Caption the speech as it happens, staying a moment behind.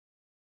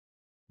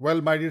Well,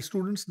 my dear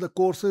students, the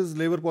course is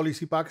Labor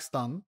Policy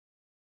Pakistan,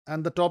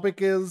 and the topic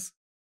is,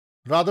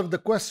 rather, the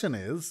question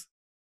is,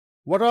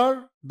 what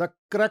are the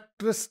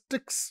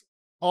characteristics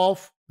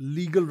of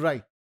legal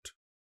right?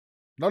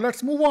 Now,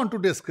 let's move on to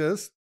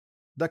discuss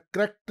the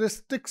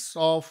characteristics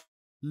of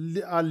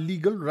a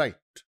legal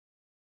right.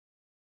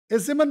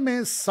 इस ज़मन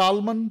में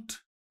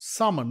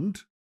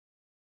Salmond,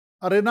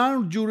 a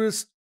renowned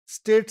jurist,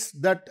 states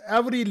that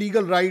every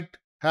legal right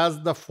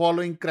has the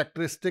following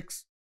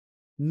characteristics.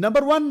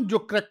 Number 1 जो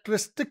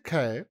characteristic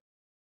है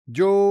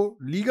जो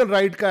legal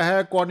right का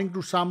है according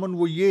to सामन,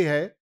 वो ये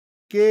है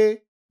कि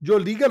जो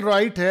लीगल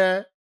राइट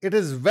है it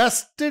is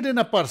wasted in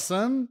a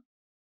person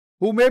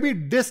who may be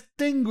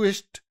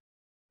distinguished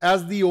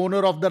as the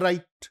owner of the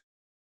right.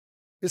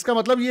 इसका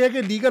मतलब यह है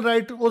कि लीगल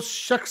राइट उस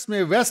शख्स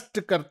में वेस्ट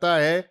करता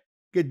है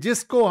कि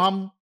जिसको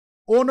हम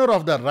ओनर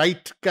ऑफ द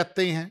राइट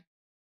कहते हैं.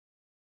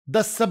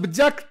 द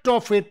सब्जेक्ट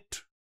ऑफ इट,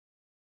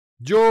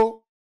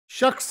 जो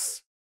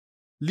शख्स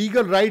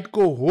लीगल राइट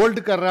को होल्ड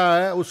कर रहा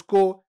है उसको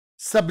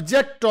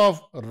सब्जेक्ट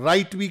ऑफ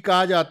राइट भी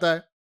कहा जाता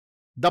है.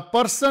 द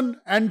पर्सन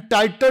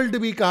एंटाइटल्ड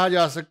भी कहा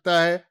जा सकता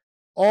है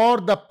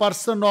और द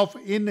पर्सन ऑफ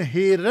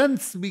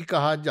इनहेरेंस भी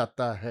कहा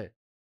जाता है.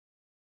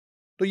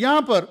 तो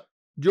यहां पर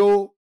जो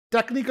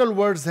टेक्निकल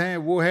वर्ड्स हैं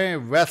वो हैं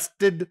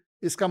वेस्टेड,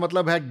 इसका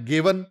मतलब है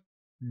गिवन.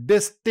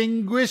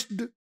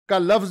 डिस्टिंग्विश्ड का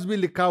लफ्ज भी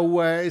लिखा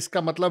हुआ है,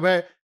 इसका मतलब है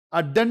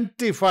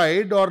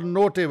आइडेंटिफाइड और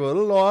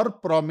नोटेबल और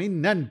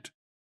प्रोमिनेंट.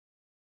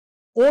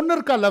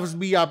 ओनर का लफ्ज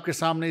भी आपके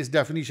सामने इस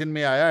डेफिनेशन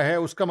में आया है,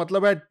 उसका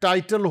मतलब है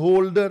टाइटल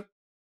होल्डर.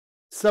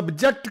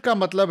 सब्जेक्ट का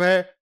मतलब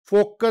है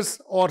फोकस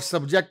और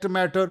सब्जेक्ट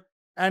मैटर.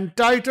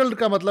 एंटाइटल्ड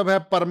का मतलब है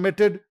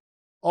परमिटेड.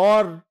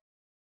 और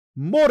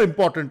मोर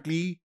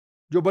इंपॉर्टेंटली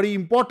जो बड़ी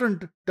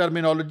इंपॉर्टेंट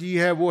टर्मिनोलॉजी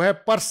है वो है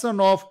पर्सन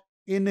ऑफ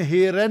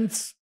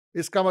इनहेरेंस.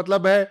 इसका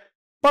मतलब है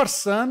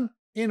person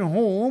in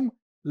home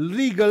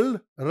legal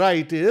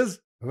right is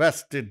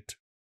wasted.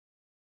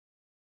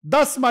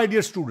 दस माय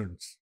डियर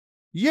स्टूडेंट्स,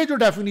 ये जो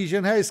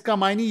डेफिनेशन है इसका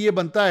मायने ये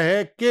बनता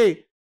है कि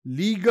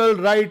legal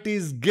right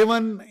is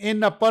given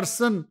in a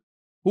person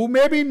who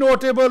may be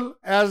notable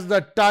as the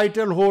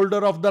title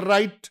holder of the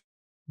right,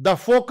 the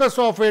focus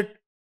of it,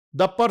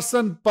 the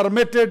person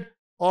permitted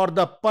और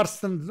the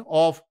person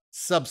of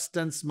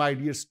substance. My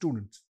dear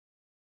students,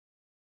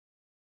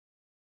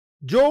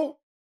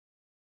 जो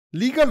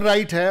legal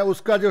right है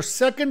उसका जो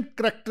second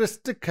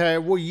characteristic है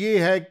वो ये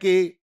है कि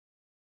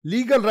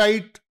legal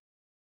right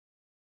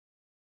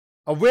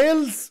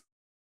avails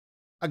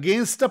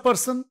against a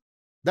person,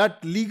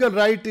 that legal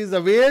right is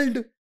availed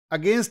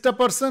against a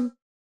person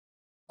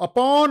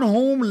upon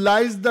whom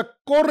lies the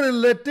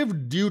correlative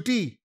duty.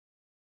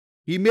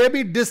 He may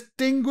be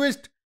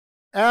distinguished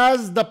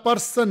as the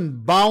person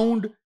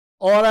bound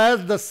or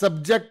as the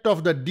subject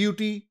of the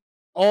duty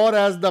or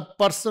as the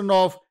person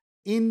of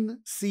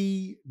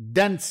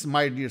incidence.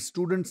 My dear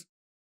students,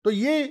 तो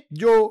ये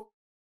जो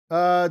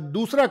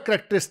दूसरा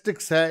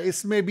characteristics है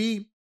इसमें भी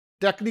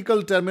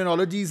technical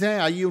terminologies हैं,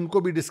 आइए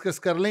उनको भी डिस्कस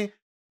कर लें.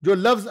 जो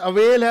लफ्ज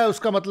अवेल है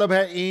उसका मतलब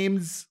है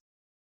एम्स.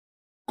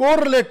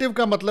 कोरिलेटिव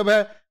का मतलब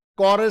है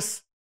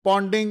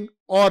कॉरेस्पॉन्डिंग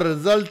और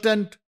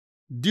रिजल्टेंट.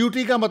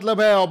 ड्यूटी का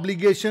मतलब है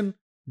ऑब्लिगेशन.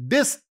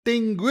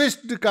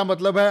 डिस्टिंग्विश्ड का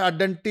मतलब है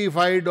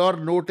आइडेंटिफाइड और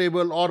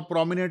नोटेबल और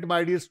प्रोमिनेंट.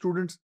 माय डियर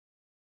स्टूडेंट्स,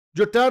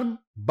 जो टर्म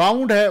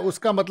बाउंड है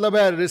उसका मतलब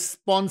है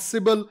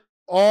रिस्पॉन्सिबल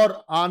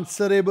और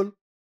आंसरेबल.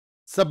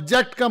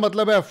 सब्जेक्ट का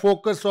मतलब है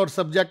फोकस और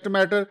सब्जेक्ट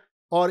मैटर.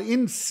 और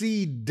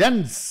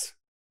इंसीडेंस,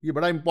 ये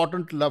बड़ा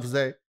इंपॉर्टेंट लफ्ज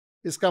है,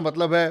 इसका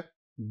मतलब है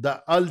द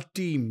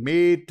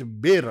अल्टीमेट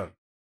बेरर.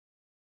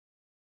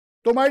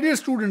 तो माय डियर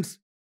स्टूडेंट्स,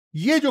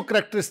 ये जो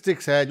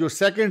कैरेक्टरिस्टिक्स है जो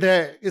सेकंड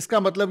है इसका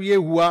मतलब ये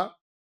हुआ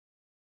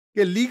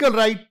कि legal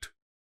right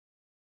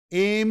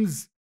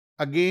AIIMS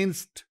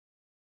against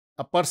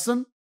a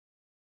person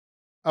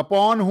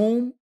upon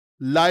whom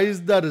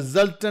lies the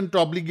resultant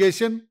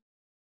obligation,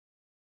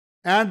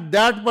 and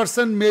that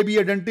person may be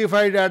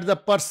identified as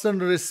the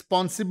person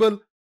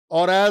responsible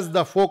or as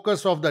the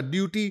focus of the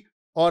duty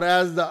or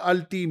as the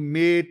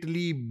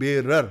ultimately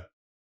bearer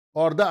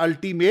or the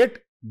ultimate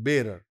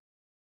bearer.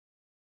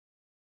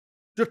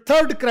 जो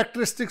third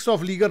characteristics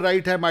of legal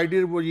right है my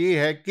dear वो ये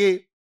है कि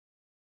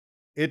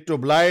it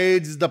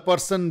obliges the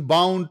person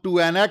bound to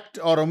an act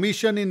or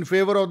omission in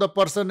favor of the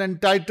person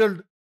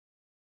entitled.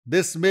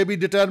 This may be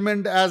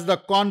determined as the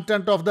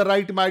content of the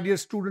right. My dear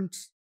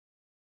students,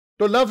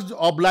 तो लफ्ज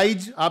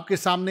oblige आपके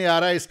सामने आ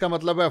रहा है, इसका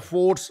मतलब है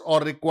फोर्स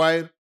और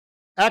रिक्वायर.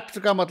 एक्ट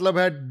का मतलब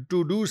है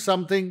टू डू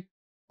समथिंग.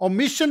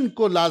 ओमिशन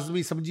को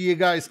लाजमी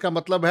समझिएगा, इसका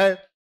मतलब है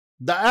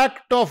the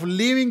act of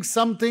leaving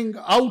something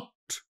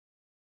out.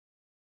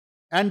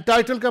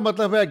 Entitle का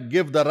मतलब है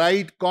गिव द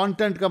राइट.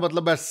 कंटेंट का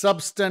मतलब है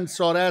सब्सटेंस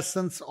और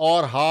एसेंस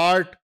और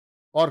हार्ट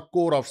और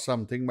core of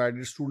something. My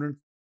dear student,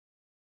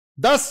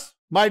 दस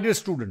माय डियर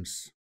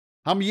स्टूडेंट्स,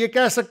 हम ये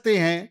कह सकते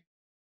हैं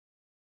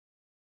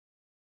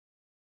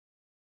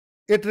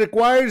it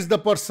requires the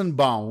person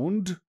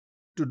bound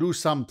to do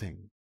something.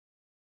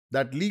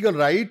 That legal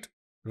right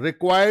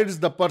requires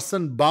the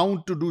person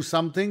bound to do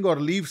something or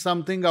leave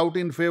something out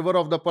in favor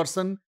of the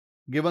person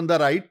given the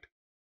right.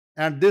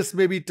 and this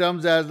may be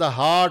termed as the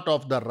heart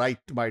of the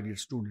right, my dear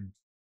students.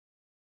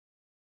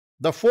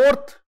 The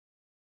fourth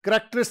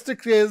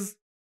characteristic is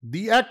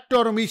the act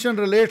or omission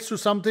relates to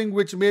something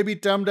which may be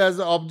termed as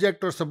the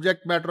object or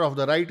subject matter of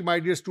the right, my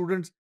dear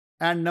students.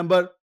 And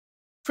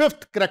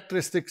fifth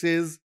characteristic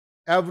is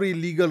every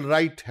legal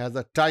right has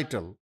a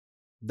title.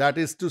 That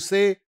is to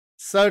say,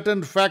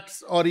 certain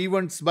facts or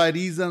events by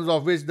reasons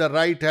of which the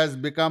right has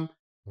become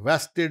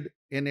vested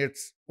in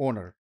its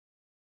owner.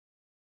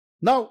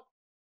 Now,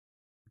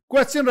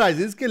 question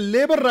rises कि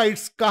labour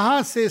rights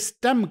कहां से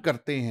stem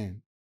करते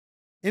हैं,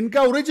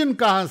 इनका origin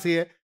कहां से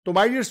है? तो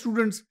my dear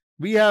students,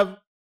 we have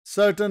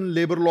certain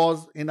labour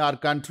laws in our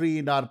country,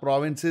 in our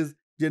provinces,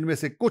 जिनमें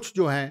से कुछ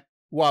जो हैं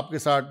वो आपके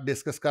साथ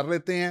डिस्कस कर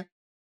लेते हैं.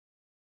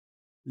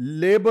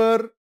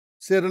 लेबर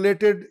से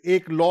रिलेटेड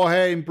एक लॉ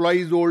है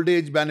employees old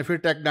age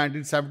benefit act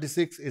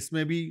 1976.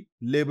 इसमें भी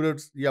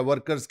लेबरर्स या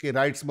वर्कर्स के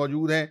राइट्स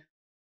मौजूद हैं.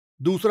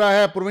 दूसरा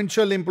है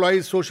provincial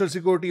employees social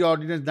security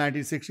ordinance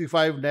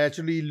 1965.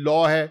 Naturally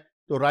law है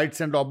तो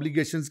राइट्स एंड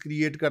ऑब्लिगेशंस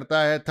क्रिएट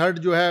करता है. थर्ड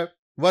जो है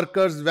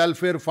workers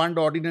welfare fund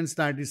ordinance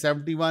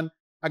 1971.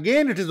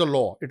 Again it is a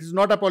law, it is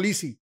not a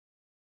policy.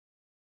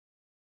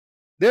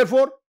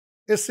 Therefore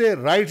इससे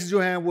राइट्स जो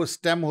हैं वो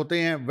स्टेम होते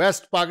हैं.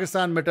 Waste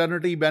Pakistan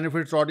maternity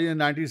benefits ordinance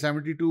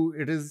 1972,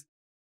 it is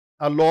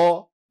a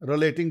law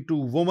relating to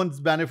women's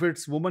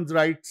benefits, women's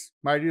rights,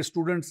 my dear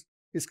students.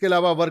 इसके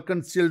अलावा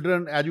workers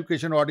children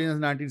education ordinance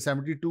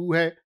 1972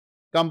 है.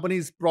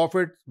 Companies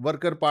profit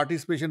worker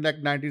participation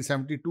act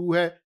 1972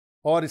 है.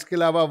 और इसके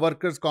अलावा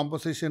वर्कर्स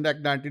कॉम्पोसेशन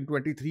एक्ट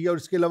 1923 है. और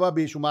इसके अलावा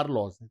बेशुमार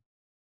लॉज हैं.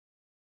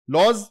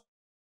 लॉज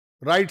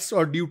राइट्स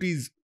और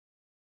ड्यूटीज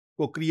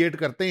को क्रिएट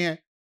करते हैं.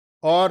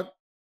 और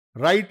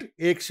राइट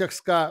एक शख्स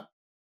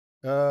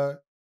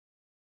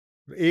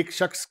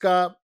का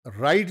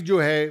राइट जो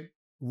है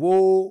वो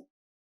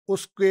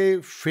उसके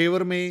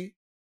फेवर में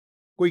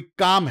कोई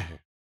काम है,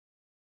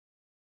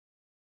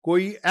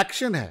 कोई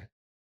एक्शन है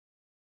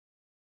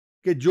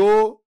कि जो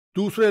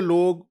दूसरे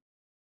लोग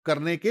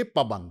करने के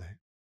पाबंद हैं,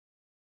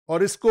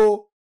 और इसको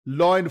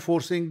लॉ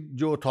इन्फोर्सिंग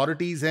जो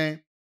अथॉरिटीज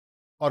हैं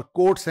और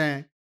कोर्ट्स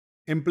हैं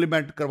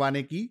इंप्लीमेंट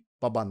करवाने की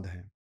पाबंद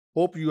हैं.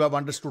 Hope you have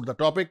understood the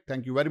topic.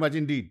 Thank you very much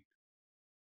Indeed.